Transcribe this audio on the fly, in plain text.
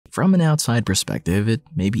From an outside perspective, it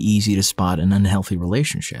may be easy to spot an unhealthy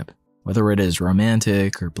relationship, whether it is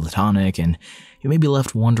romantic or platonic, and you may be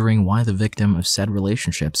left wondering why the victim of said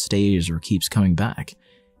relationship stays or keeps coming back.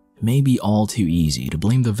 It may be all too easy to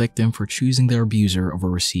blame the victim for choosing their abuser over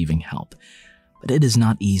receiving help, but it is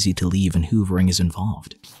not easy to leave when hoovering is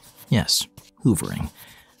involved. Yes, hoovering,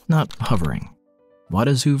 not hovering. What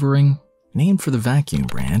is hoovering? Named for the vacuum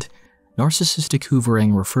brand, narcissistic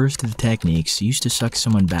hoovering refers to the techniques used to suck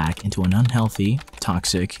someone back into an unhealthy,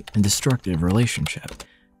 toxic, and destructive relationship.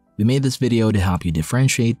 We made this video to help you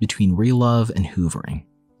differentiate between real love and hoovering,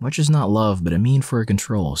 which is not love but a mean for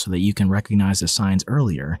control so that you can recognize the signs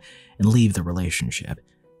earlier and leave the relationship.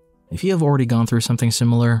 If you have already gone through something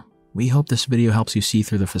similar, we hope this video helps you see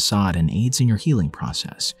through the facade and aids in your healing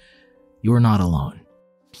process. You are not alone.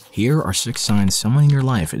 Here are 6 signs someone in your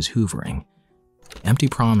life is hoovering. Empty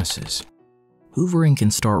promises. Hoovering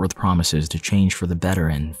can start with promises to change for the better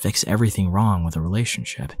and fix everything wrong with a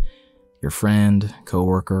relationship. Your friend,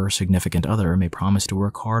 coworker, or significant other may promise to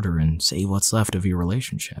work harder and save what's left of your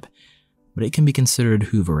relationship, but it can be considered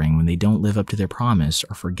hoovering when they don't live up to their promise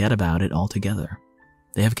or forget about it altogether.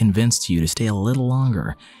 They have convinced you to stay a little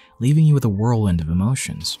longer, leaving you with a whirlwind of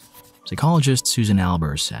emotions. Psychologist Susan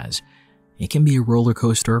Albers says, it can be a roller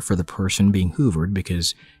coaster for the person being hoovered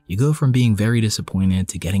because you go from being very disappointed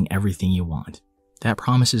to getting everything you want. That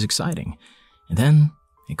promise is exciting, and then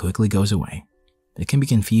it quickly goes away. It can be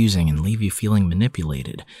confusing and leave you feeling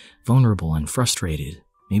manipulated, vulnerable, and frustrated,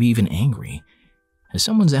 maybe even angry. Has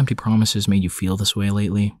someone's empty promises made you feel this way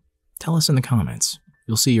lately? Tell us in the comments.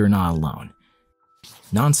 You'll see you're not alone.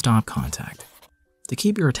 Non-stop contact. To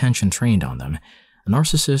keep your attention trained on them, a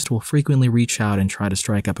narcissist will frequently reach out and try to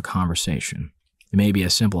strike up a conversation. It may be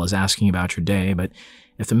as simple as asking about your day, but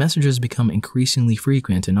if the messages become increasingly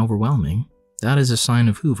frequent and overwhelming, that is a sign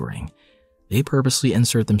of hoovering. They purposely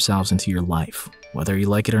insert themselves into your life, whether you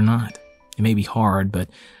like it or not. It may be hard,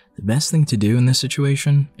 but the best thing to do in this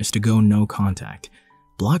situation is to go no contact.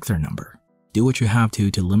 Block their number. Do what you have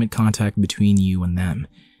to limit contact between you and them.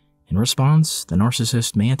 In response, the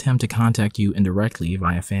narcissist may attempt to contact you indirectly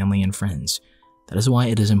via family and friends. That is why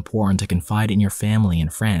it is important to confide in your family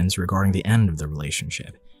and friends regarding the end of the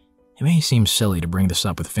relationship. It may seem silly to bring this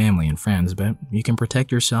up with family and friends, but you can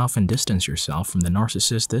protect yourself and distance yourself from the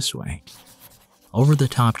narcissist this way.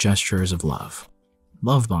 Over-the-top gestures of love.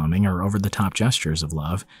 Love bombing or over-the-top gestures of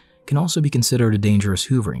love can also be considered a dangerous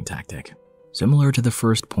hoovering tactic. Similar to the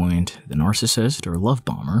first point, the narcissist or love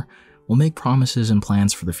bomber will make promises and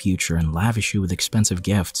plans for the future and lavish you with expensive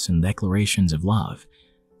gifts and declarations of love.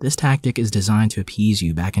 This tactic is designed to appease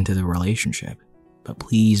you back into the relationship, but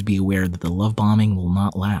please be aware that the love bombing will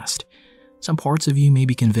not last. Some parts of you may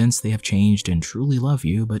be convinced they have changed and truly love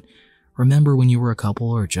you, but remember when you were a couple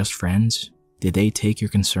or just friends? Did they take your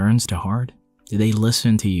concerns to heart? Did they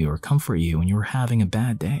listen to you or comfort you when you were having a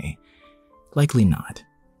bad day? Likely not,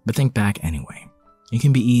 but think back anyway. It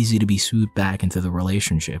can be easy to be swooped back into the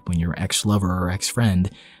relationship when your ex-lover or ex-friend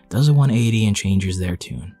does a 180 and changes their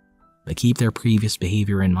tune. But keep their previous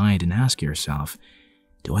behavior in mind and ask yourself,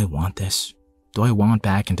 do I want this? Do I want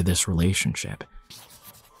back into this relationship?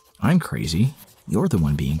 I'm crazy. You're the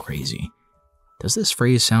one being crazy. Does this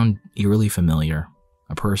phrase sound eerily familiar?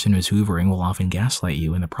 A person who's hoovering will often gaslight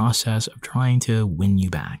you in the process of trying to win you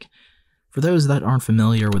back. For those that aren't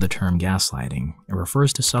familiar with the term gaslighting, it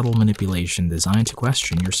refers to subtle manipulation designed to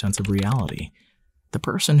question your sense of reality. The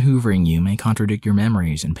person hoovering you may contradict your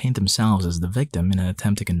memories and paint themselves as the victim in an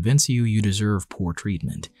attempt to convince you you deserve poor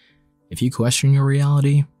treatment. If you question your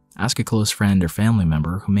reality, ask a close friend or family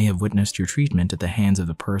member who may have witnessed your treatment at the hands of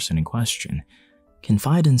the person in question.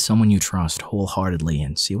 Confide in someone you trust wholeheartedly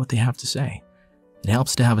and see what they have to say. It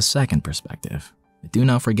helps to have a second perspective, but do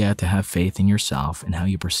not forget to have faith in yourself and how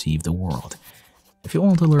you perceive the world. If you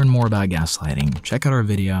want to learn more about gaslighting, check out our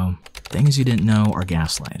video, Things You Didn't Know Are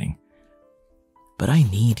Gaslighting. But I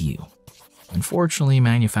need you. Unfortunately,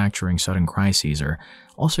 manufacturing sudden crises are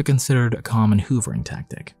also considered a common hoovering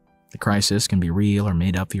tactic. The crisis can be real or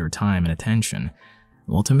made up for your time and attention.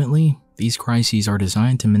 Ultimately, these crises are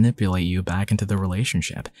designed to manipulate you back into the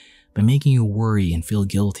relationship by making you worry and feel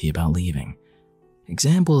guilty about leaving.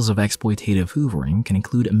 Examples of exploitative hoovering can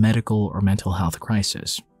include a medical or mental health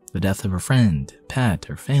crisis, the death of a friend,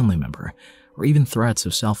 pet, or family member, or even threats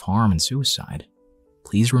of self-harm and suicide.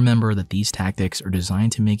 Please remember that these tactics are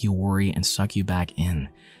designed to make you worry and suck you back in,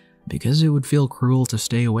 because it would feel cruel to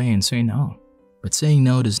stay away and say no. But saying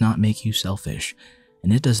no does not make you selfish,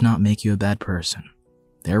 and it does not make you a bad person.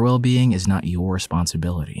 Their well-being is not your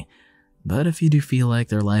responsibility. But if you do feel like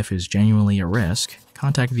their life is genuinely at risk,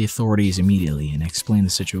 contact the authorities immediately and explain the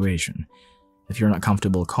situation. If you're not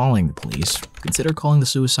comfortable calling the police, consider calling the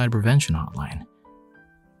suicide prevention hotline.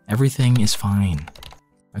 Everything is fine.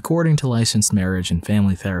 According to licensed marriage and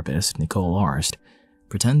family therapist Nicole Arst,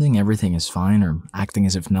 pretending everything is fine or acting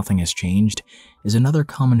as if nothing has changed is another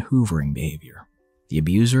common hoovering behavior. The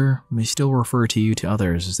abuser may still refer to you to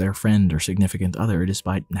others as their friend or significant other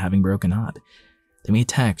despite having broken up. They may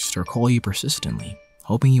text or call you persistently,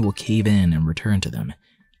 hoping you will cave in and return to them.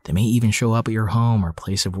 They may even show up at your home or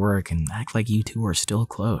place of work and act like you two are still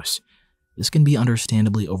close. This can be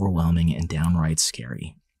understandably overwhelming and downright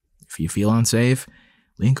scary. If you feel unsafe,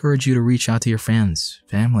 we encourage you to reach out to your friends,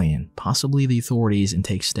 family, and possibly the authorities and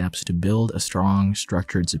take steps to build a strong,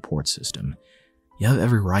 structured support system. You have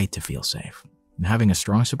every right to feel safe, and having a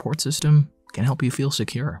strong support system can help you feel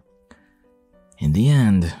secure. In the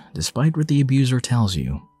end, despite what the abuser tells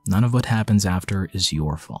you, none of what happens after is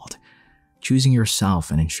your fault. Choosing yourself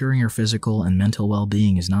and ensuring your physical and mental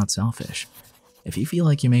well-being is not selfish. If you feel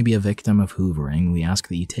like you may be a victim of hoovering, we ask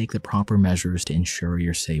that you take the proper measures to ensure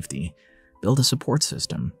your safety, build a support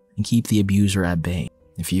system, and keep the abuser at bay.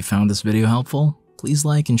 If you found this video helpful, please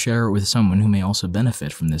like and share it with someone who may also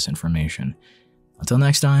benefit from this information. Until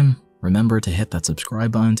next time, remember to hit that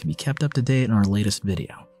subscribe button to be kept up to date on our latest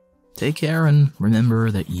video. Take care and remember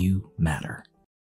that you matter.